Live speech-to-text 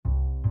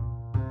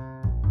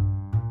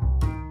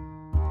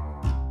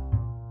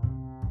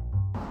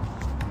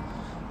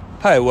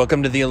Hi,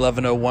 welcome to the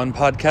 1101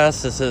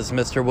 podcast. This is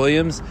Mr.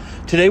 Williams.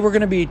 Today we're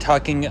going to be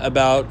talking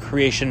about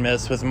creation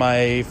myths with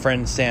my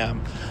friend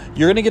Sam.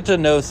 You're going to get to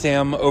know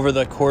Sam over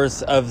the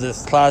course of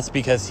this class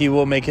because he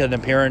will make an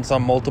appearance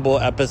on multiple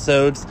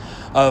episodes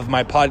of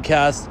my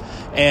podcast.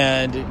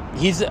 And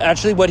he's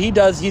actually, what he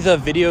does, he's a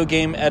video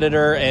game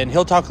editor, and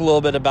he'll talk a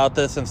little bit about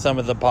this in some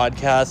of the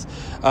podcasts.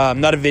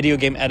 Not a video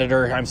game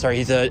editor, I'm sorry,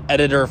 he's an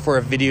editor for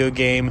a video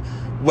game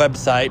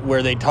website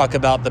where they talk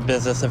about the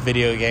business of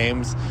video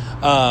games.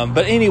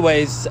 But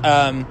anyways,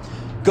 go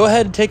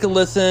ahead and take a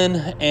listen,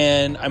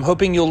 and I'm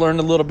hoping you'll learn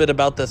a little bit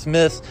about this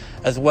myth,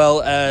 as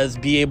well as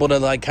be able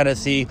to kind of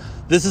see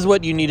this is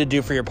what you need to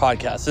do for your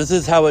podcast. This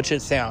is how it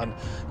should sound.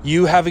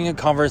 You having a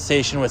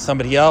conversation with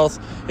somebody else,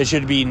 it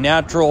should be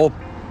natural.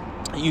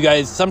 You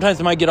guys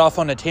sometimes might get off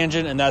on a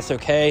tangent, and that's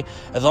okay,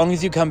 as long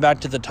as you come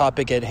back to the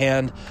topic at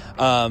hand.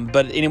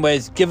 But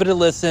anyways, give it a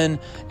listen,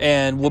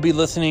 and we'll be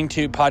listening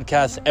to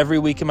podcasts every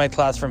week in my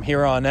class from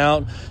here on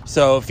out.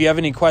 So if you have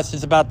any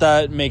questions about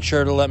that, make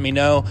sure to let me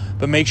know.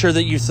 But make sure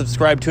that you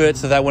subscribe to it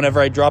so that whenever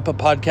I drop a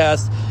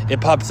podcast,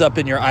 it pops up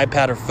in your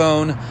iPad or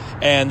phone,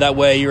 and that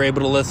way you're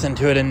able to listen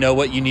to it and know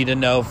what you need to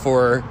know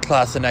for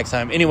class the next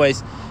time.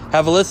 Anyways,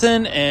 have a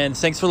listen, and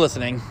thanks for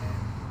listening.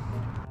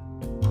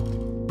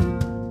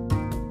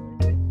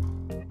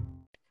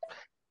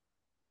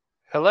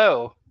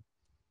 Hello.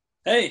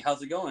 Hey,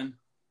 how's it going?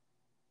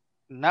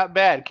 Not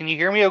bad. Can you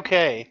hear me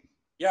okay?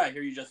 Yeah, I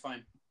hear you just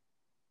fine.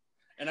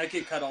 And I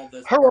could cut all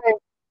this. Hooray.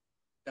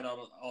 Cut out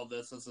all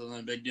this. This isn't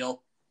a big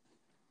deal.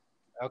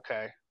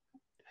 Okay.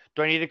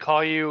 Do I need to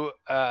call you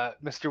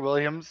Mr.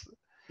 Williams?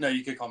 No,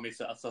 you could call me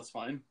Seth. That's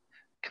fine.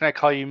 Can I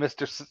call you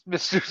Mr.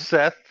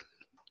 Seth?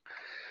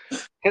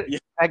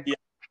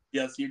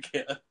 Yes, you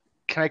can.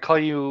 Can I call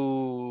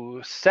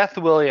you Seth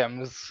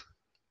Williams?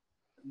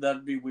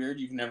 That'd be weird.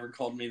 You've never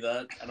called me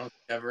that. I don't think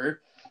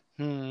ever.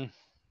 I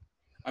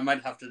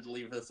might have to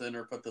leave this in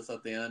or put this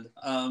at the end.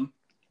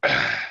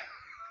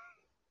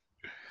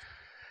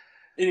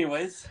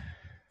 Anyways,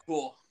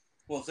 cool.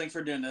 Well, thanks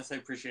for doing this. I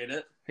appreciate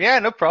it. Yeah,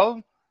 no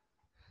problem.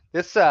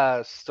 This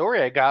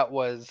story I got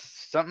was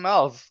something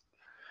else.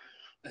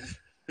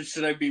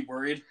 Should I be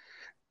worried?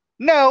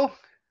 No.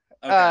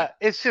 Okay.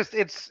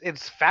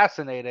 It's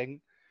fascinating.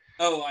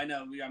 Oh, I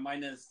know. Yeah,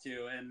 mine is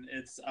too. And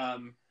it's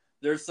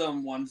there's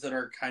some ones that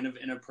are kind of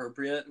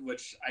inappropriate,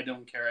 which I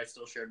don't care. I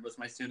still shared with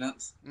my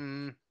students.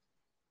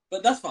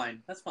 But that's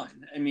fine. That's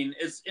fine. I mean,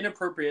 it's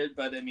inappropriate,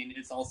 but I mean,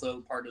 it's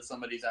also part of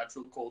somebody's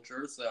actual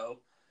culture.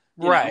 So,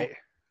 right.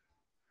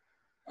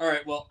 All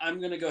right. Well, I'm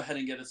going to go ahead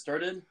and get it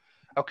started.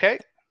 Okay.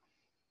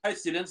 Hi,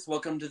 students.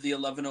 Welcome to the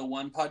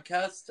 1101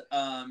 podcast.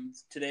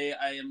 Today,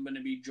 I am going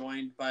to be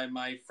joined by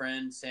my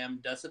friend,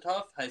 Sam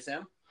Desitoff. Hi,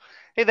 Sam.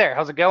 Hey there.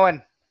 How's it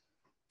going?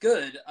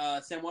 Good.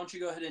 Sam, why don't you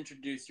go ahead and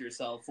introduce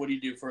yourself? What do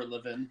you do for a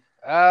living?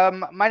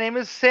 My name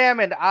is Sam,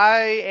 and I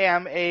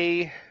am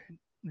a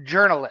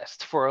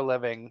journalist for a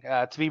living.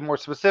 To be more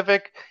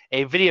specific,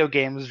 a video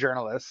games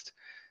journalist.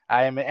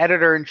 I am an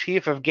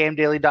editor-in-chief of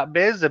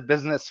GameDaily.biz, a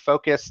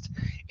business-focused,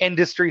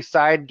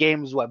 industry-side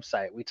games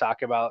website. We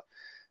talk about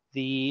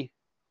the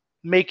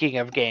making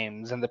of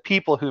games and the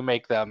people who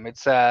make them.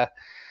 It's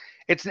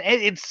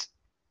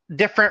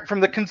different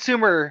from the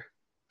consumer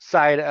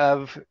side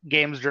of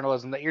games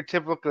journalism that you're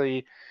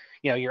typically,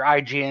 your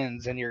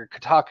IGNs and your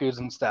Kotakus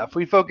and stuff.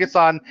 We focus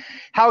on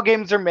how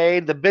games are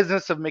made, the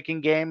business of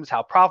making games,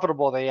 how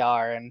profitable they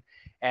are,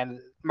 and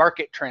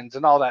market trends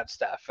and all that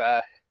stuff.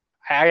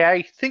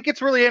 I think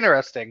it's really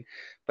interesting,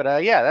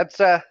 but yeah,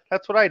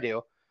 that's what I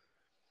do.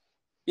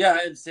 Yeah,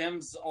 and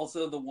Sam's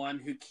also the one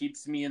who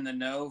keeps me in the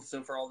know.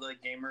 So for all the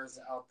gamers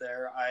out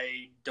there,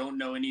 I don't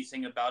know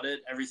anything about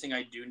it. Everything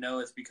I do know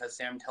is because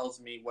Sam tells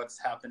me what's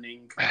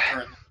happening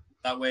currently.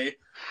 That way,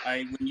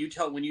 when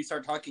you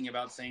start talking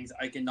about things,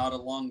 I can nod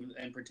along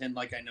and pretend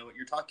like I know what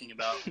you're talking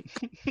about.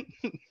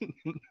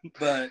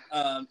 But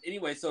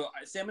anyway, so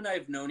Sam and I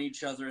have known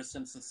each other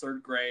since the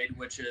third grade,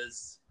 which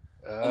is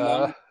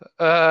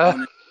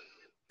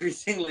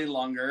increasingly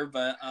longer.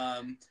 But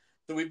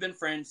so we've been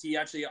friends. He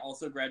actually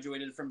also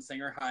graduated from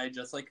Sanger High,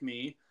 just like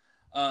me.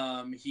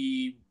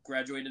 He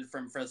graduated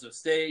from Fresno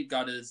State,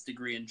 got his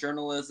degree in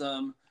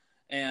journalism.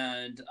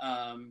 And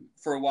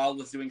for a while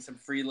was doing some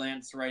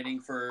freelance writing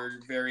for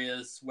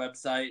various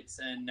websites,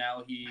 and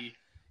now he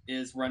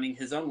is running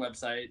his own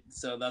website.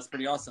 So that's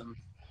pretty awesome.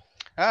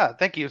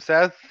 Thank you,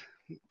 Seth.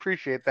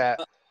 Appreciate that.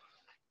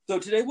 So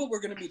today what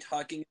we're going to be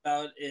talking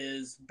about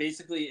is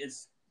basically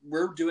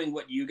we're doing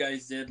what you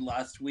guys did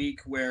last week,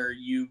 where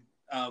you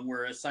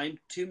were assigned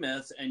 2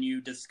 myths and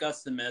you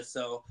discussed the myths.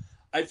 So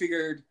I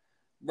figured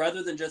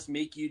rather than just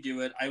make you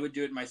do it, I would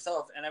do it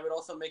myself, and I would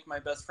also make my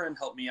best friend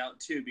help me out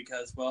too,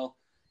 because, well,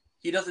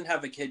 he doesn't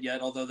have a kid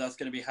yet, although that's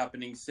going to be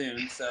happening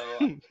soon. So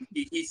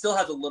he still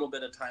has a little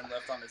bit of time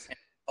left on his hands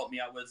to help me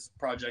out with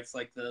projects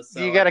like this.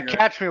 So you got to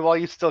catch me while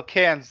you still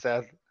can,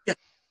 Seth.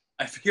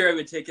 I figure I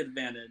would take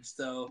advantage.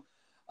 So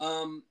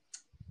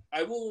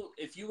I will,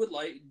 if you would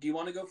like, do you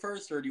want to go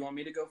first or do you want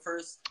me to go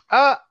first?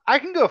 I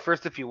can go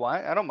first if you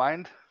want. I don't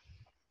mind.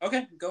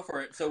 Okay, go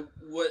for it. So,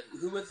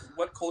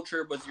 what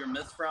culture was your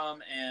myth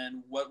from,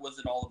 and what was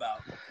it all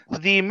about?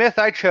 The myth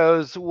I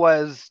chose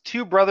was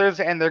two brothers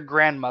and their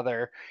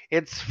grandmother.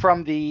 It's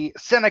from the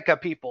Seneca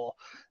people,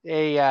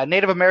 a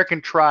Native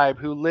American tribe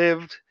who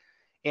lived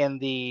in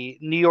the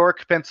New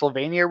York,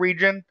 Pennsylvania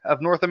region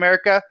of North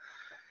America.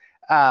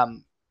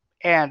 Um,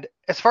 and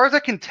as far as I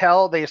can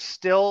tell,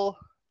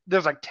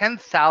 there's like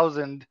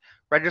 10,000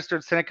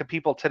 registered Seneca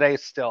people today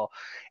still,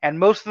 and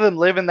most of them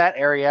live in that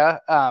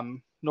area,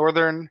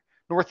 northeastern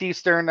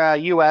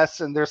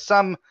U.S. And there's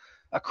some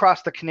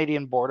across the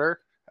Canadian border,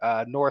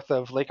 north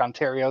of Lake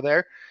Ontario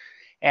there.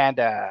 And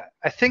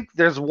I think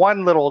there's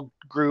one little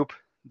group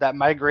that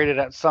migrated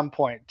at some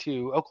point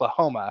to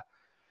Oklahoma.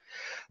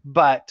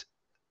 But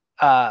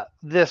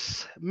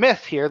this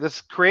myth here, this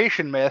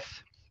creation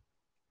myth,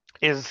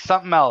 is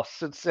something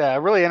else. It's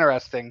really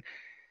interesting.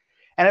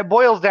 And it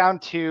boils down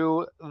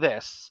to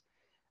this.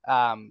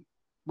 Long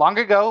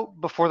ago,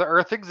 before the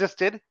earth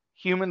existed,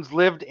 humans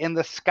lived in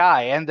the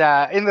sky. And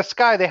in the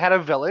sky, they had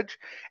a village.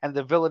 And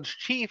the village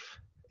chief,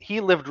 he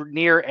lived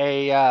near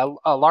a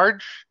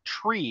large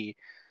tree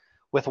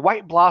with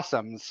white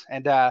blossoms.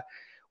 And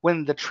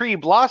when the tree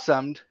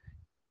blossomed,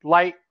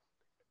 light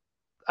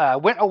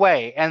went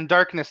away and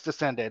darkness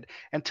descended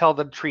until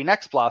the tree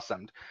next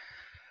blossomed.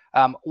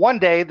 One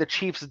day, the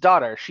chief's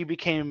daughter, she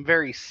became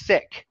very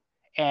sick,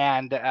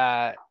 and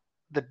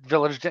the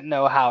village didn't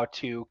know how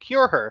to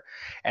cure her.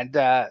 And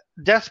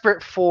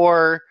desperate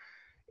for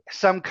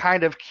some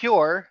kind of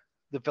cure,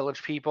 the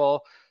village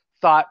people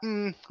thought,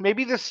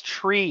 maybe this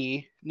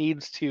tree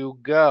needs to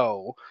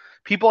go.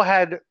 People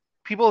of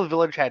the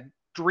village had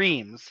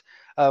dreams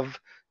of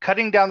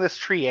cutting down this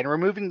tree and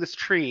removing this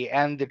tree,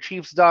 and the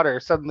chief's daughter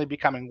suddenly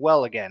becoming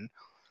well again.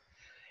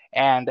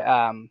 And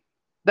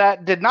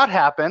that did not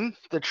happen.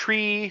 The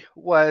tree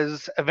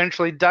was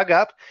eventually dug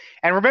up.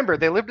 And remember,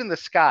 they lived in the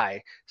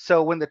sky.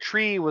 So when the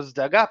tree was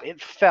dug up, it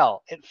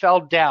fell. It fell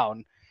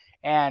down.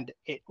 And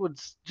it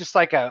was just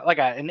like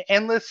an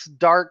endless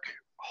dark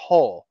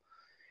hole.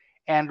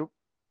 And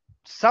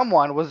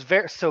someone was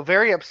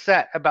very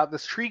upset about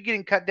this tree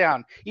getting cut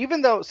down,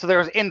 even though there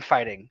was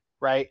infighting,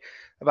 right?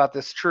 About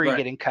this tree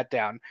getting cut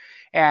down.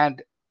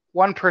 And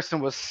one person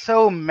was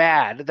so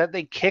mad that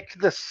they kicked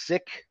the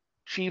sick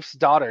chief's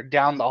daughter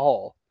down the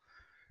hole.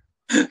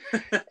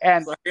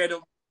 And Sorry, I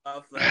don't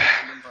laugh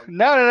that.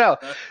 no.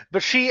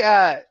 But she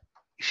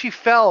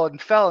fell and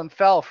fell and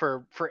fell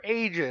for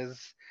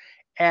ages.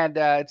 And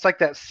it's like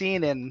that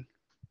scene in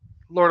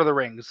Lord of the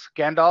Rings,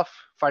 Gandalf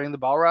fighting the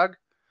Balrog.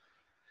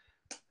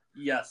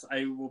 Yes,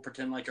 I will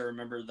pretend like I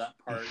remember that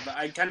part, but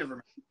I kind of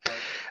remember that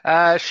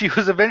part. She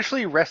was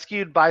eventually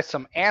rescued by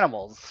some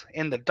animals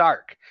in the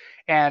dark,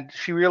 and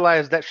she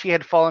realized that she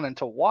had fallen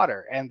into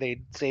water, and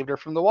they saved her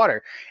from the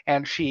water.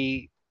 And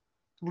she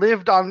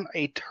lived on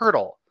a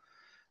turtle.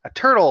 A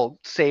turtle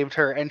saved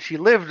her, and she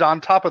lived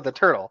on top of the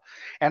turtle.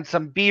 And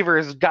some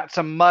beavers got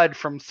some mud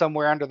from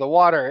somewhere under the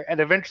water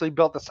and eventually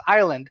built this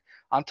island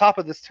on top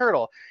of this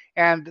turtle.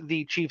 And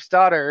the chief's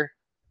daughter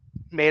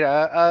made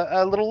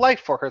a little life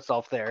for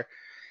herself there.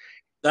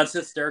 That's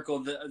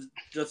hysterical.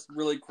 Just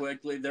really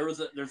quickly, there's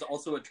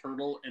also a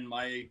turtle in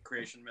my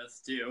creation myths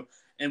too,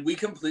 and we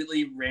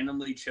completely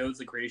randomly chose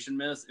the creation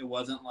myths. It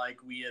wasn't like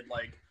we had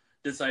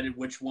decided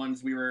which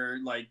ones we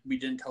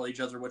didn't tell each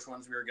other which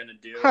ones we were gonna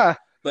do. Huh.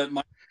 But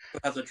my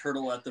has a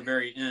turtle at the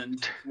very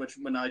end, which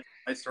when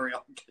my story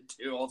I'll get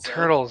to also.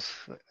 Turtles,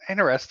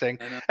 interesting.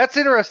 That's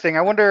interesting.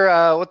 I wonder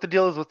what the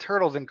deal is with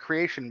turtles in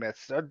creation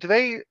myths. Do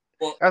they?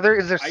 Well,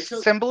 is there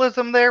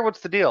symbolism there? What's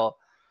the deal?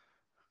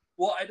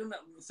 Well, I don't know.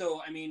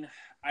 So, I mean,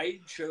 I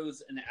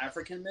chose an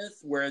African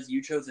myth, whereas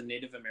you chose a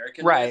Native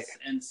American myth.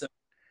 And so,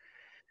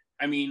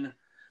 I mean,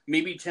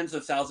 maybe tens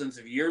of thousands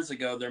of years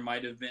ago, there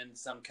might have been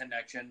some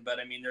connection. But,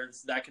 I mean,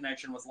 that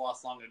connection was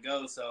lost long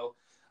ago. So,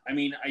 I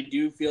mean, I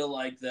do feel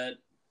like that,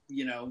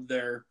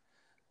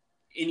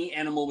 any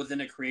animal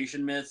within a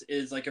creation myth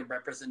is like a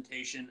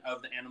representation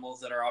of the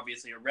animals that are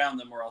obviously around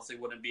them, or else they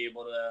wouldn't be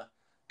able to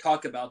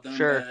talk about them.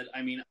 Sure. But,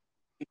 I mean, I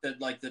think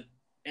that, the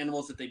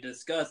animals that they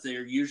discuss, they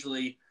are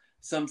usually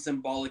some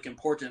symbolic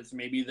importance.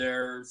 Maybe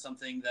they're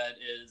something that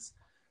is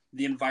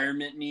the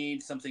environment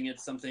needs,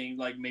 it's something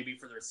like maybe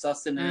for their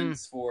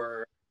sustenance,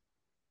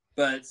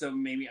 but so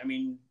maybe, I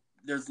mean,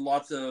 there's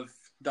lots of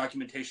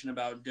documentation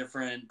about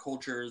different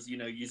cultures,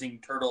 using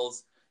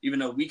turtles, even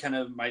though we kind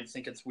of might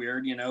think it's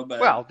weird,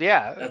 but well,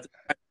 yeah, that's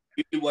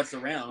what's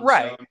around.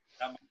 Right. So,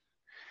 that might be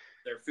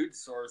their food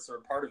source or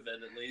part of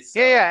it at least. So.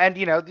 Yeah. And,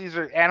 these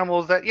are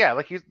animals that,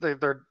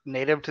 they're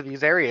native to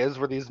these areas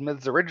where these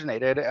myths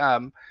originated.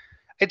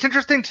 It's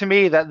interesting to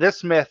me that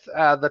this myth,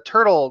 the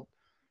turtle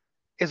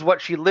is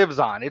what she lives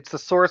on. It's the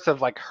source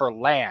of her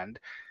land.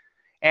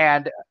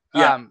 And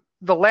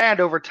the land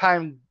over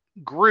time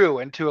grew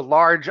into a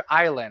large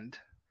island,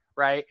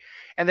 right?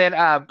 And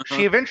then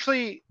she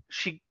eventually,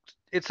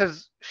 it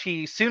says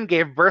she soon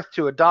gave birth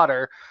to a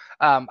daughter.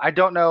 I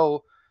don't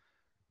know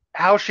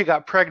how she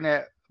got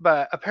pregnant,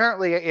 but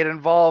apparently it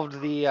involved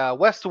the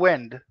west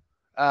wind.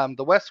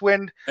 The west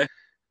wind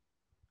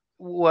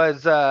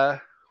was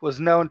was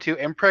known to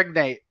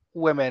impregnate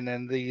women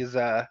in these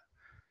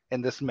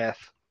in this myth.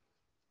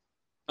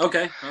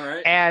 Okay, all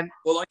right. And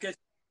well, like I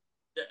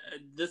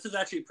this is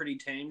actually pretty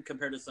tame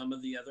compared to some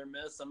of the other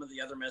myths. Some of the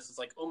other myths is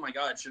like, oh my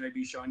god, should I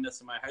be showing this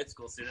to my high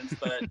school students?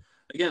 But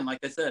again, like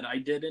I said, I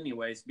did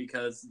anyways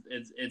because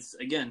it's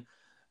again,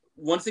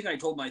 one thing I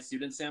told my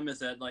students, Sam, is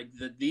that like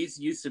these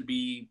used to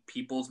be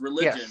people's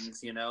religions.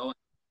 Yes. You know,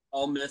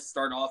 all myths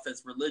start off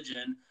as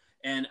religion,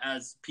 and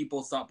as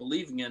people stop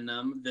believing in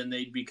them, then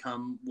they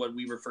become what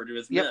we refer to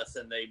as myths,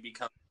 and they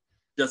become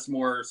just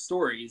more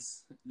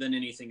stories than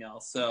anything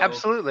else. So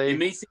absolutely, it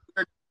may seem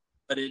weird,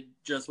 but it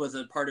just was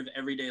a part of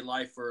everyday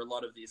life for a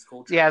lot of these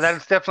cultures. Yeah,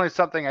 that's definitely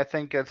something I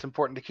think it's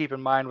important to keep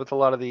in mind with a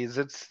lot of these.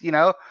 It's, you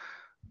know,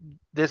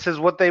 this is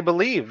what they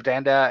believed,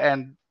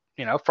 and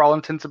you know, for all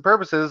intents and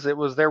purposes, it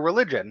was their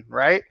religion,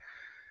 right?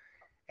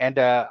 And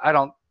I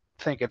don't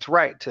think it's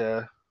right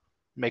to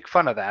make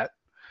fun of that.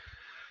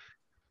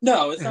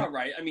 No, it's not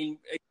right. I mean,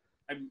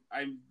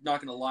 I'm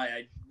not gonna lie.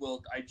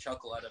 I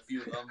chuckle at a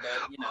few of them,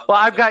 but you know. Well,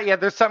 I've got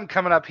there's something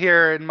coming up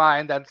here in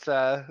mind that's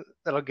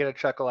that'll get a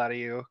chuckle out of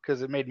you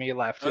because it made me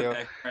laugh too.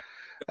 Okay.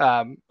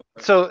 Right.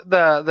 So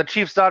the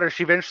chief's daughter,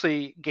 she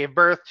eventually gave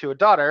birth to a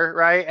daughter,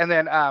 right? And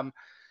then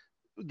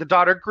the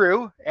daughter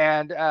grew,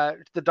 and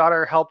the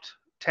daughter helped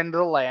tend to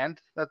the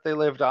land that they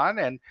lived on.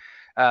 And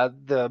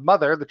the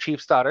mother, the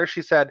chief's daughter,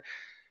 she said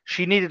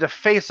she needed to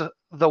face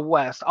the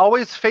west,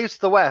 always face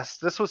the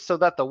west. This was so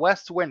that the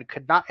west wind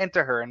could not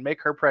enter her and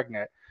make her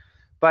pregnant.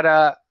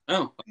 But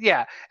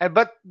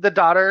but the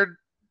daughter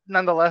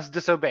nonetheless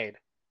disobeyed,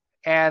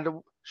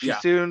 and she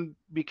soon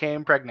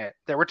became pregnant.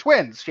 There were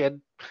twins. She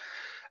had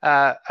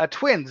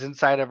twins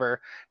inside of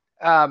her.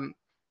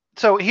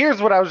 So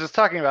here's what I was just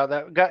talking about.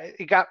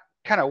 It got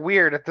kind of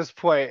weird at this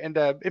point, and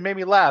it made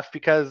me laugh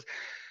because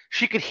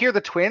she could hear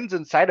the twins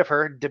inside of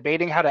her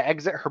debating how to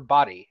exit her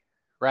body,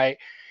 right?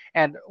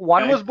 And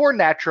one was born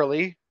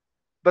naturally,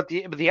 but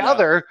the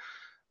other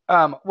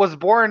was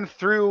born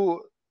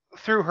through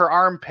her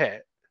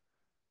armpit,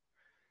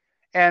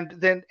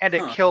 and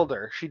it killed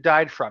her. She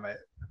died from it.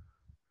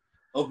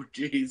 Oh,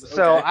 jeez. Okay.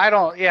 So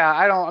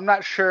I'm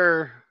not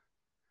sure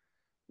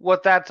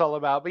what that's all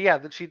about, but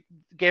that she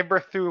gave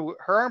birth through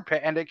her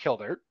armpit and it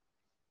killed her.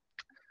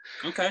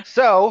 Okay.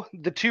 So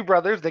the two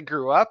brothers, they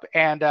grew up,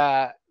 and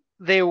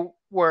they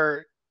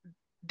were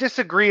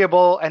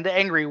disagreeable and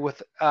angry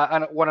with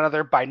one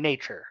another by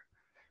nature,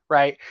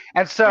 right?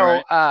 And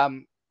so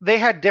they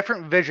had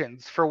different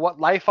visions for what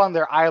life on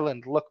their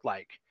island looked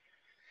like.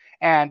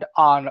 And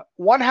on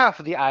one half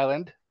of the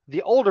island,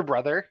 the older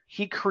brother,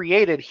 he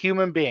created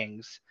human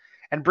beings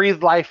and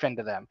breathed life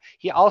into them.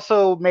 He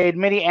also made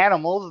many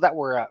animals that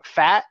were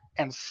fat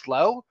and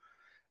slow.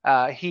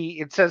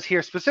 It says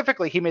here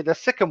specifically, he made the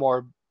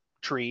sycamore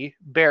tree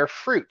bear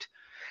fruit,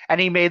 and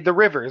he made the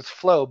rivers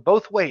flow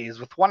both ways,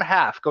 with one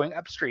half going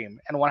upstream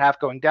and one half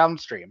going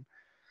downstream.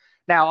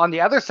 Now, on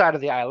the other side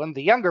of the island,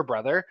 the younger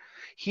brother,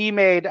 he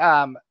made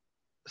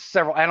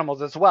several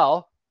animals as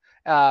well.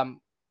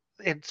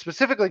 It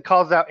specifically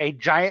calls out a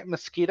giant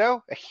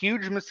mosquito, a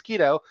huge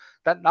mosquito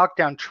that knocked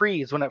down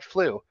trees when it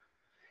flew.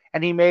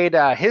 And he made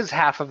his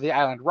half of the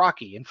island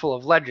rocky and full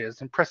of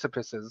ledges and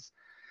precipices.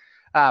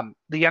 The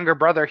younger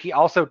brother, he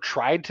also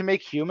tried to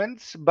make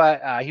humans,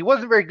 but he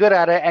wasn't very good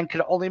at it and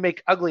could only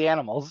make ugly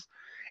animals.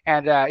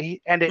 And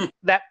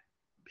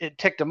it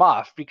ticked him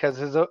off because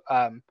his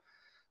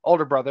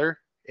older brother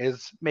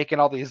is making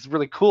all these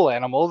really cool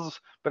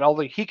animals, but all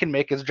he can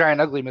make is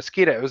giant ugly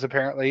mosquitoes,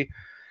 apparently.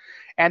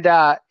 And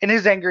in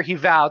his anger, he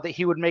vowed that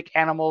he would make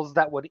animals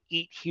that would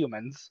eat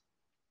humans.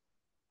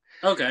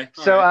 Okay.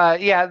 So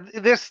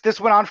this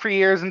went on for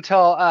years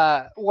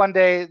until one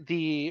day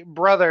the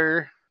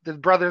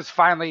brothers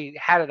finally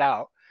had it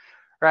out,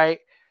 right?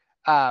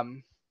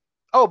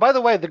 Oh, by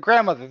the way, the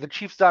grandmother, the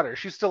chief's daughter,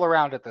 she's still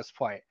around at this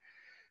point.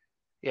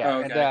 Yeah,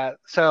 okay.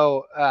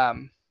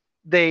 And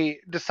they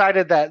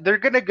decided that they're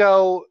gonna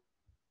go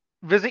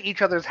visit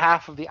each other's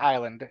half of the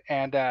island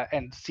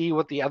and see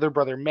what the other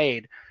brother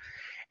made.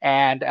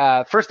 And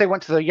first they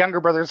went to the younger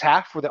brother's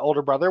half, where the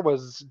older brother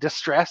was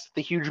distressed at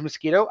the huge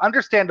mosquito.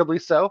 Understandably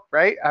so,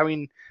 right? I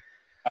mean,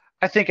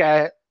 I think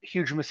a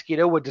huge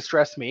mosquito would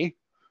distress me.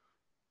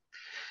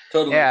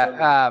 Totally.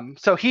 Yeah.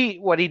 So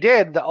what he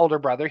did, the older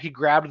brother, he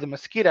grabbed the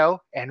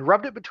mosquito and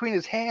rubbed it between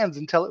his hands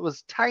until it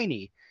was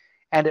tiny,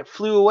 and it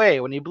flew away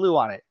when he blew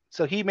on it.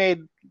 So he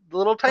made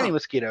little tiny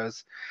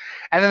mosquitoes.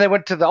 And then they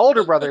went to the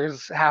older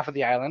brother's half of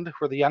the island,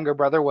 where the younger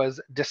brother was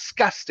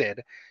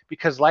disgusted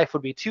because life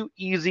would be too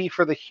easy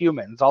for the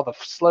humans, all the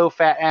slow,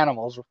 fat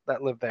animals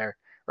that live there,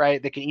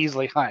 right? They could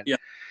easily hunt.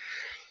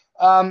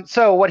 Yeah.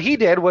 So what he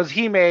did was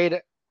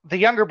the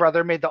younger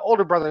brother made the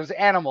older brother's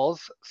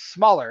animals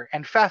smaller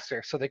and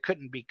faster so they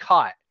couldn't be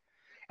caught.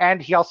 And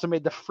he also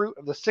made the fruit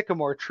of the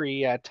sycamore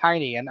tree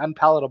tiny and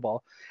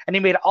unpalatable. And he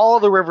made all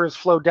the rivers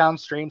flow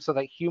downstream so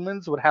that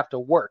humans would have to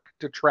work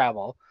to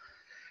travel.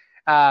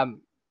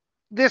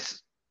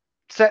 This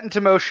set into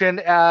motion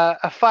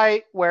a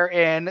fight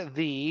wherein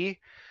the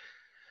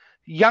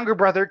younger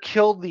brother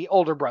killed the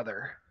older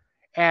brother.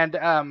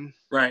 And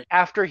Right.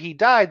 after he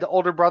died, the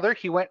older brother,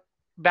 he went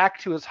back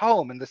to his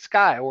home in the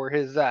sky where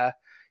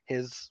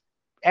his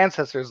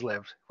ancestors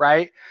lived,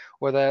 right?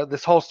 Where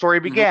this whole story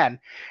began.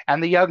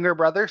 And the younger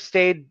brother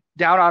stayed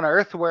down on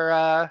Earth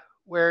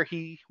where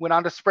he went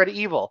on to spread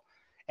evil.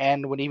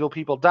 And when evil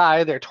people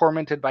die, they're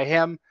tormented by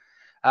him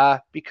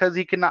because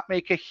he cannot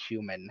make a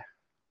human.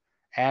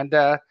 And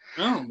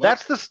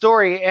that's the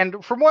story.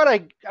 And from what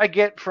I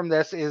get from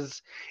this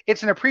is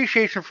it's an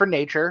appreciation for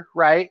nature,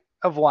 right?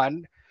 Of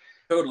one.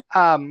 Totally.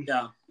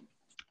 Yeah.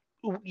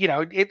 You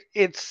know,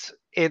 it's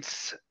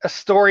a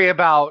story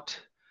about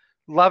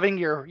loving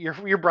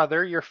your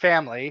brother, your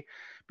family,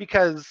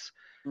 because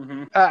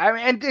I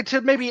mean, and to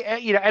maybe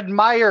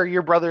admire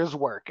your brother's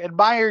work,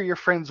 admire your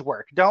friend's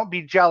work. Don't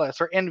be jealous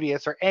or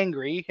envious or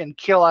angry and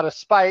kill out of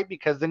spite,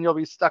 because then you'll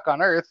be stuck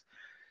on Earth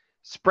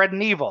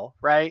spreading evil,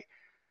 right?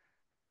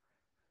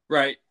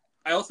 Right.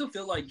 I also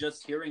feel like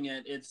just hearing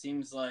it, it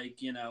seems like,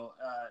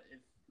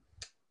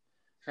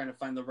 trying to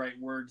find the right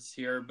words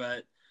here,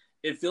 but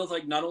it feels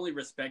like not only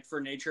respect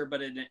for nature,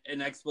 but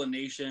an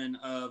explanation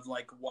of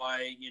like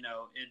why,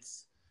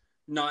 it's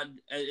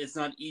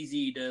not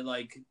easy to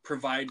like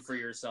provide for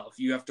yourself.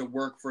 You have to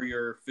work for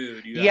your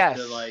food. You have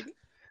to like,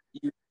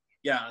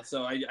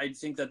 So I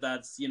think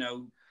that's,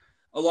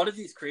 a lot of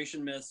these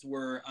creation myths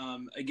were,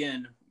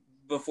 again,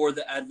 before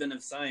the advent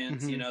of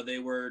science, they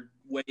were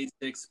ways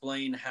to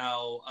explain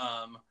how,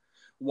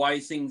 why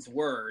things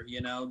were,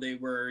 they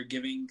were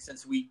giving,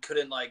 since we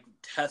couldn't like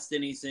test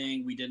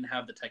anything, we didn't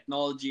have the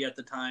technology at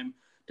the time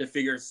to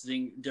figure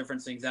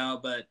different things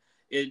out, but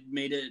it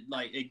made it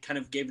like, it kind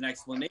of gave an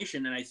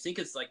explanation. And I think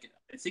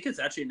it's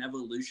actually an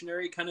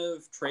evolutionary kind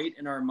of trait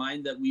in our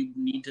mind that we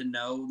need to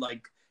know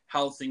like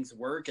how things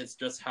work. It's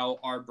just how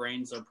our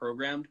brains are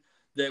programmed,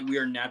 that we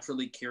are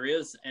naturally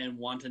curious and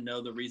want to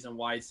know the reason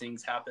why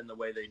things happen the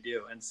way they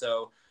do. And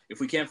so if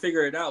we can't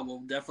figure it out,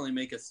 we'll definitely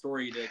make a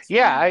story to explain.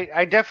 Yeah,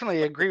 I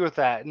definitely agree with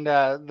that. And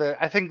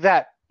I think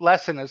that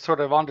lesson is sort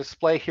of on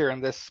display here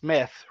in this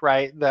myth,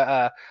 right?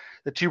 The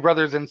two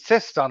brothers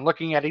insist on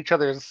looking at each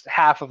other's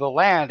half of the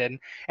land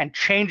and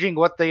changing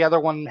what the other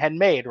one had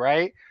made,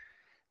 right?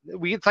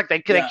 It's like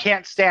they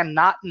can't stand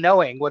not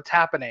knowing what's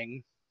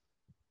happening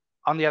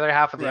on the other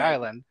half of the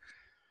island.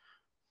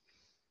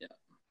 Yeah.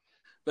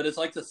 But it's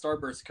like the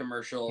Starburst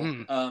commercial.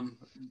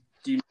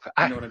 Do you know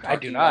what I'm talking I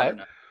do not.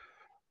 about?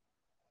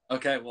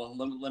 Okay, well,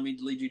 let me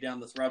lead you down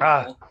this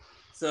rabbit hole.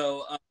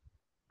 So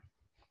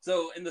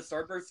in the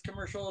Starburst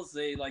commercials,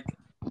 they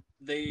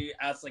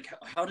ask like,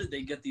 how did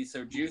they get these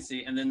so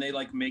juicy? And then they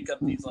like make up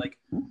these like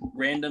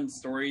random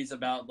stories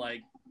about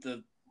like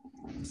the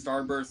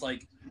Starburst,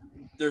 like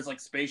there's like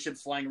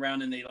spaceships flying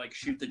around and they like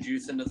shoot the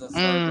juice into the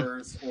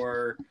Starburst,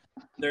 or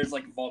there's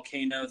like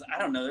volcanoes. I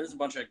don't know. There's a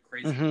bunch of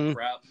crazy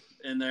crap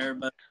in there,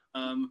 but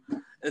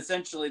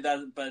essentially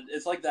but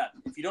it's like that.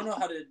 If you don't know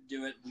how to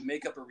do it, we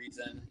make up a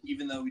reason,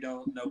 even though we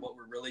don't know what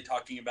we're really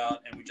talking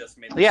about, and we just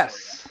made the story up.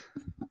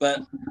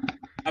 But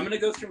I'm gonna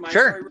go through my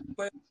story real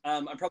quick.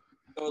 I'm probably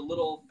gonna go a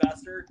little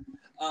faster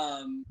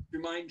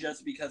through mine,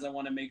 just because I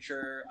want to make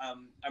sure.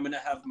 I'm gonna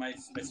have my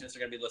students are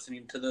gonna be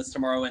listening to this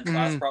tomorrow in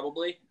class,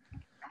 probably.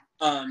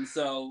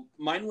 So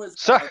mine was.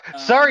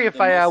 Sorry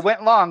if I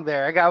went long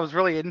there. I was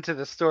really into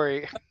the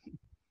story.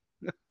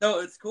 No,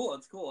 it's cool.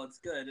 It's cool. It's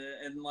good,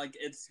 and like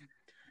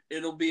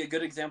it'll be a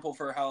good example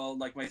for how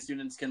like my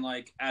students can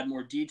like add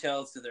more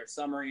details to their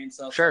summary and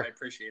stuff. Sure. So I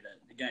appreciate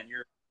it. Again,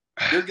 you're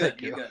good.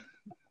 You're good.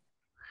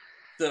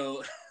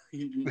 So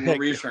more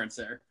reassurance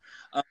there.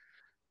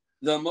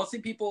 The mostly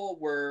people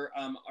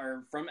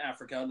are from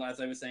Africa. As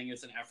I was saying,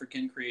 it's an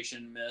African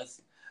creation myth.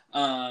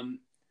 I'm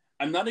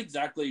not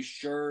exactly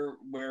sure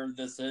where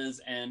this is,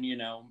 and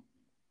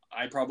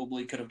I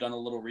probably could have done a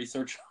little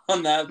research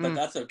on that, but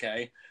that's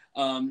okay.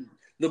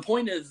 The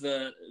point is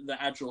the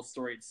actual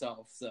story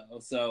itself.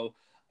 So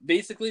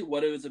basically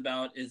what it was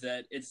about is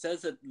that it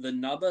says that the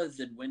Naba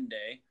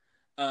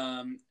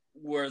Zidwinde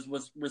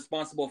was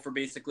responsible for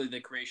basically the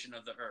creation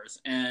of the earth.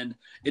 And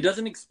it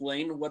doesn't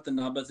explain what the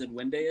Naba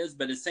Zidwinde is,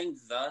 but it's saying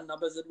the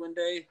Naba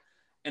Zidwinde.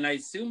 And I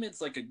assume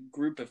it's like a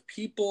group of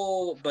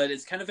people, but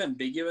it's kind of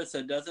ambiguous. So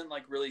it doesn't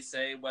like really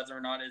say whether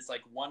or not it's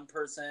like one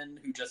person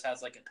who just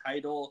has like a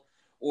title,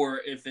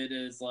 or if it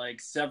is like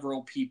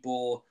several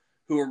people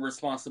who are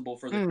responsible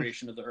for the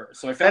creation of the earth.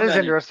 So I found that is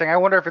interesting. I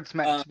wonder if it's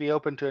meant to be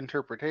open to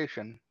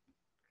interpretation.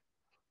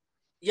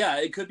 Yeah,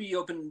 it could be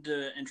open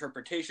to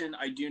interpretation.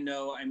 I do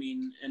know, I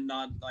mean, and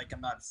not like I'm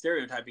not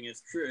stereotyping,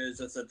 it's true, it's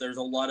just that there's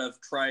a lot of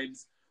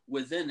tribes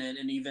within it,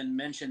 and even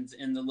mentions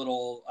in the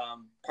little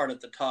part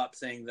at the top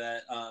saying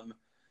that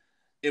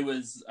it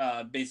was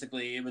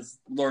basically, it was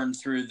learned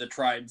through the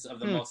tribes of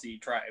the Mosi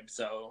tribe.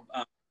 So,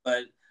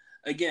 but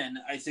again,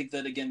 I think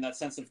that, that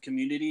sense of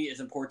community is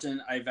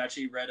important. I've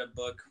actually read a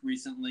book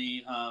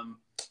recently.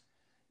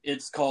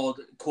 It's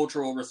called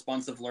Cultural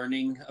Responsive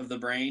Learning of the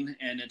Brain,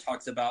 and it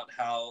talks about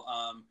how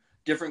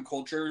different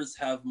cultures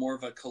have more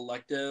of a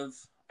collective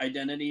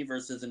identity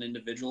versus an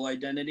individual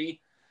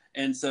identity.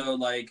 And so,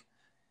 like,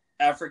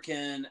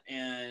 African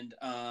and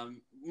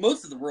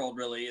most of the world,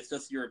 really, it's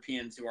just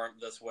Europeans who aren't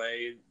this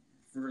way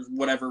for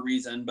whatever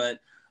reason, but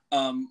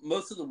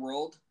most of the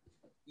world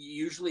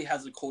usually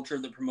has a culture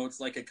that promotes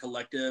like a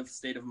collective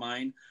state of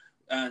mind,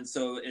 and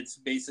so it's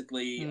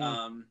basically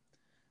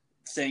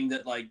saying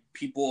that like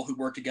people who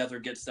work together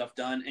get stuff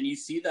done. And you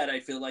see that,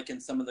 I feel like, in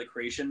some of the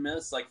creation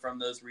myths, like from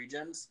those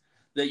regions,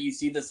 that you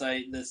see this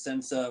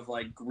sense of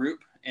like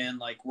group and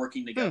like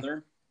working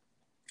together.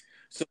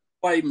 So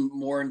I'm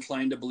more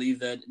inclined to believe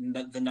that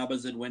the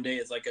Nabazid-Wende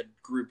is like a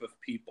group of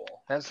people.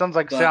 That sounds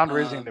like sound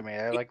reasoning to me.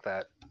 I like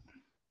that.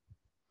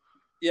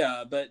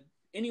 Yeah, but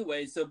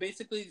anyway, so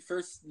basically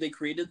first they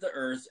created the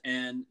earth,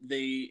 and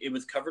it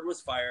was covered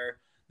with fire.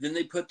 Then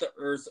they put the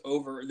earth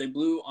over, they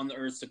blew on the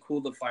earth to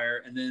cool the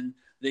fire, and then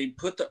they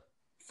put the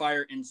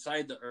fire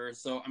inside the earth.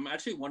 So I'm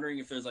actually wondering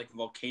if there's like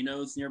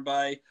volcanoes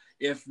nearby,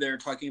 if they're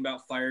talking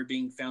about fire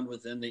being found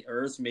within the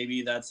earth.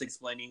 Maybe that's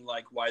explaining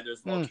like why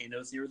there's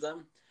volcanoes near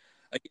them.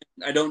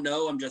 Again, I don't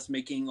know. I'm just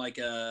making like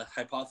a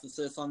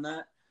hypothesis on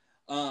that.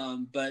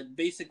 But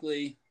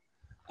basically,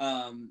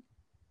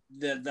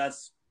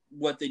 that's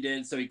what they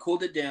did. So he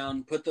cooled it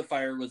down, put the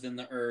fire within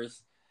the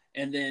earth.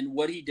 And then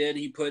what he did,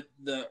 he put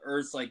the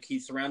earth, like he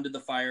surrounded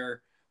the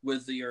fire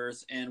with the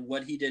earth. And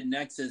what he did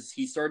next is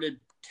he started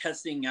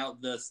testing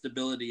out the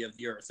stability of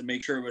the earth to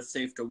make sure it was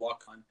safe to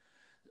walk on.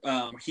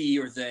 He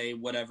or they,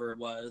 whatever it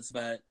was.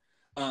 But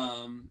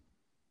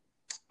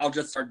I'll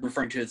just start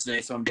referring to it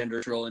today, so I'm gender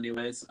neutral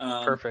anyways.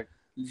 Perfect.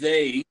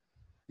 They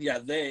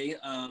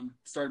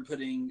started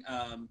putting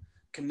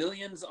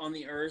chameleons on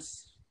the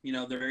earth. You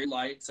know, they're very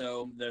light,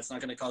 so that's not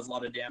going to cause a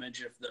lot of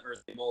damage if the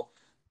earth will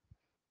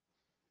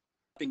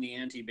the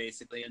ante,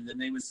 basically. And then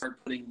they would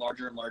start putting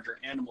larger and larger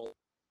animals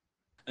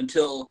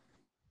until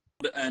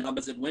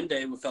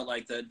Nabazid-Wende felt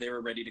like that they were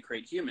ready to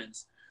create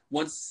humans.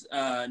 Once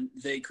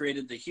they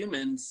created the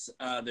humans,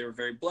 they were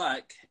very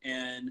black,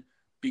 and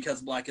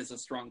because black is a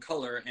strong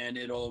color and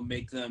it'll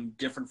make them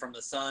different from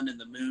the sun and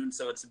the moon,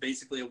 so it's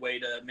basically a way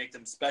to make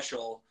them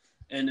special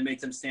and to make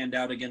them stand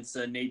out against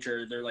the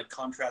nature. They're like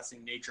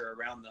contrasting nature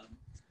around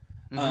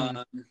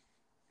them.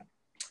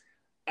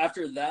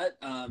 After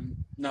that,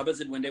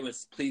 Nabazid-Wende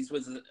was pleased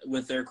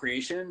with their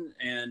creation,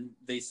 and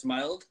they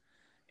smiled.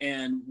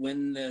 And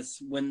when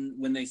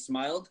they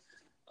smiled,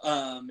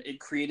 it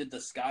created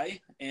the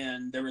sky,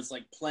 and there was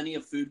like plenty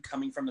of food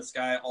coming from the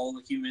sky. All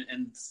the human,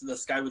 and the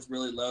sky was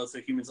really low, so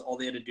humans, all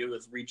they had to do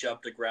was reach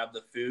up to grab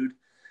the food.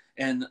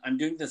 And I'm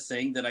doing this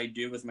thing that I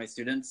do with my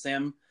students,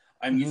 Sam.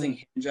 I'm using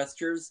hand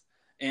gestures,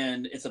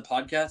 and it's a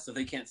podcast, so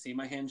they can't see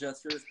my hand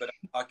gestures, but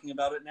I'm talking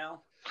about it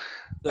now.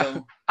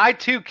 So I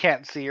too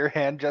can't see your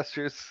hand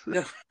gestures.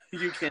 No,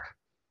 you can't.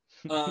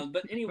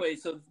 But anyway,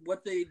 so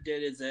what they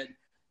did is that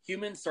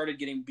humans started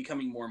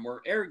becoming more and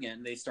more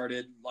arrogant. They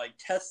started like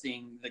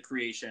testing the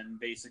creation,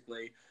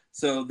 basically.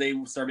 So they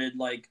started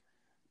like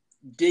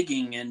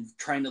digging and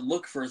trying to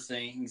look for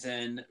things,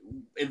 and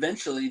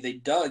eventually they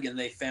dug and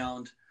they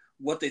found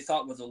what they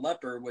thought was a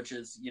leper, which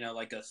is, you know,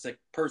 like a sick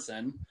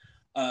person,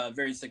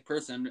 very sick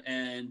person.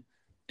 And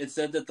it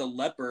said that the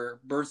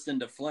leper burst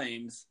into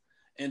flames.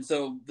 And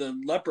so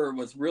the leper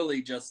was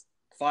really just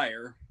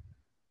fire.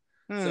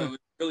 So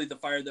it's really the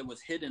fire that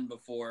was hidden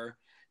before.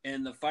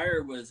 And the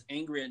fire was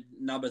angry at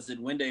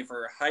Nabazid-Wende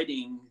for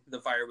hiding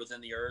the fire within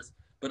the earth,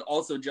 but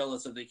also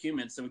jealous of the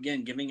humans. So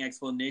again, giving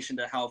explanation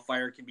to how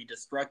fire can be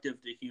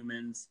destructive to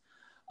humans,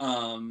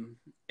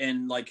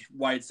 and like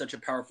why it's such a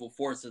powerful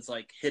force that's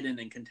like hidden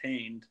and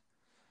contained.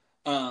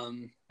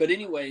 But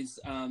anyways,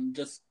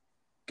 just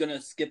gonna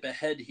skip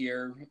ahead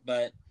here,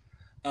 but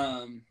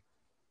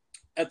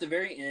at the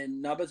very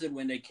end,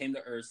 Nabazid-Wende came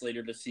to Earth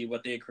later to see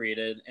what they had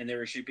created, and they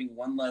were shaping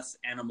one less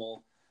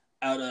animal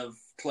out of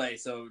clay.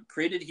 So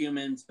created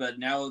humans, but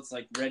now it's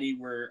like ready.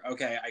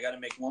 Okay, I got to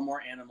make one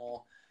more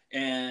animal.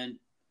 And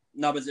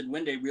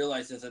Nabazid-Wende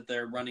realizes that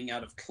they're running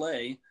out of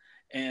clay.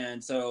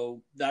 And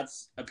so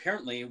that's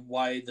apparently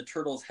why the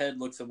turtle's head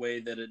looks the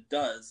way that it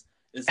does,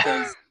 is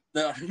because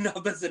the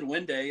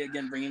Nabazid-Wende,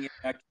 again, bringing it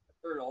back to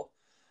the turtle,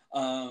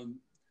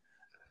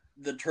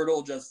 the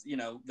turtle just, you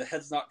know, the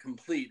head's not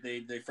complete.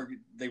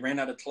 They ran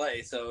out of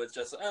clay, so it's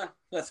just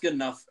that's good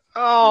enough.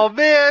 Oh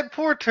man,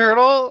 poor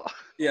turtle.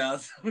 Yeah,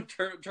 so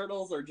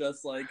turtles are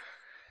just like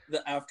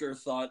the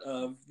afterthought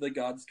of the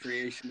god's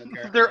creation.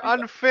 Apparently, they're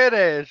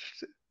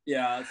unfinished.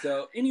 Yeah.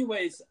 So,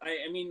 anyways,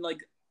 I mean,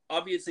 like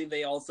obviously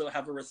they also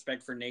have a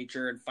respect for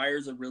nature, and fire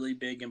is a really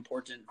big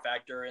important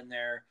factor in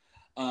there.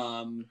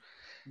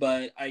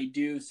 But I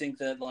do think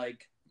that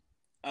like.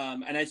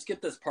 And I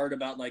skipped this part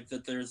about like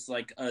that there's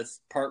like a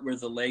part where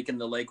the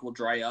lake will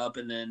dry up,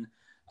 and then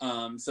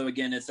so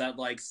again it's that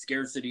like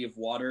scarcity of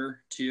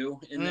water too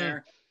in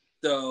there.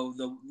 So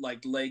the like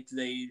lake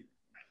they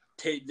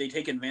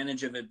take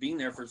advantage of it being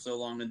there for so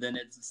long, and then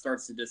it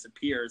starts to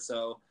disappear.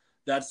 So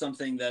that's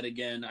something that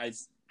again I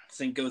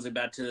think goes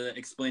back to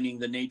explaining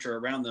the nature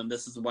around them.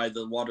 This is why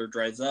the water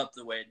dries up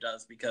the way it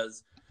does,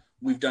 because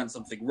we've done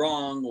something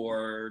wrong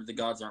or the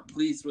gods aren't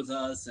pleased with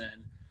us.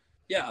 And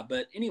yeah,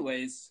 but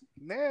anyways.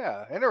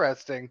 Yeah,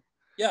 interesting.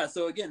 Yeah,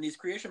 so again, these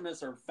creation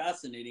myths are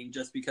fascinating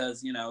just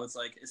because, you know, it's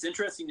like, it's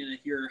interesting to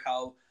hear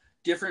how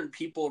different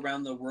people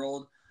around the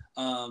world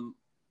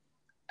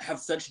have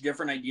such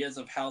different ideas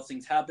of how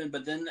things happen,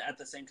 but then at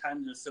the same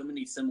time, there's so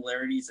many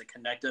similarities that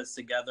connect us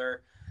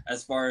together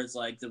as far as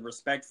like the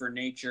respect for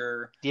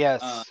nature.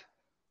 Yes.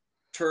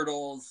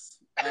 Turtles,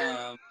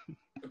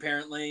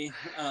 apparently.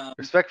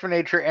 Respect for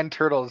nature and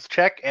turtles.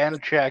 Check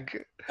and check.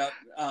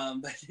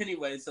 But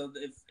anyway, so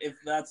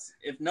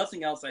if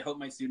nothing else, I hope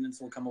my students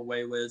will come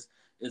away with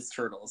is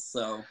turtles.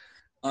 So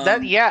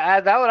that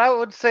I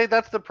would say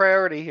that's the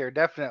priority here,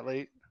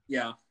 definitely.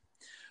 Yeah.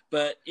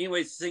 But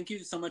anyways, thank you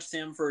so much,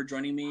 Sam, for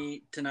joining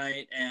me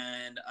tonight,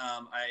 and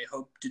I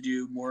hope to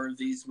do more of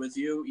these with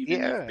you.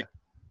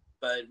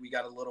 But we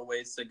got a little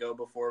ways to go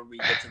before we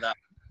get to that.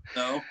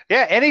 So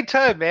yeah,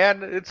 anytime,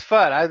 man. It's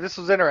fun. This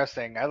was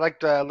interesting. I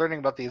liked learning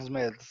about these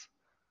myths.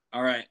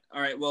 All right.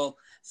 Well,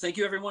 thank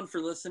you everyone for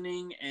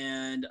listening,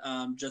 and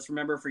just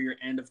remember for your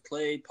End of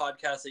Play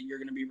podcast that you're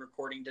going to be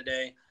recording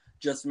today,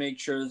 just make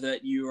sure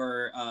that you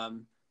are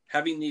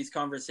having these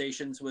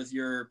conversations with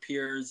your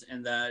peers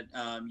and that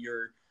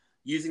you're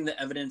using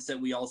the evidence that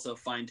we also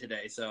find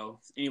today. So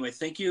anyway,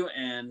 thank you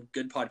and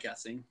good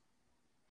podcasting.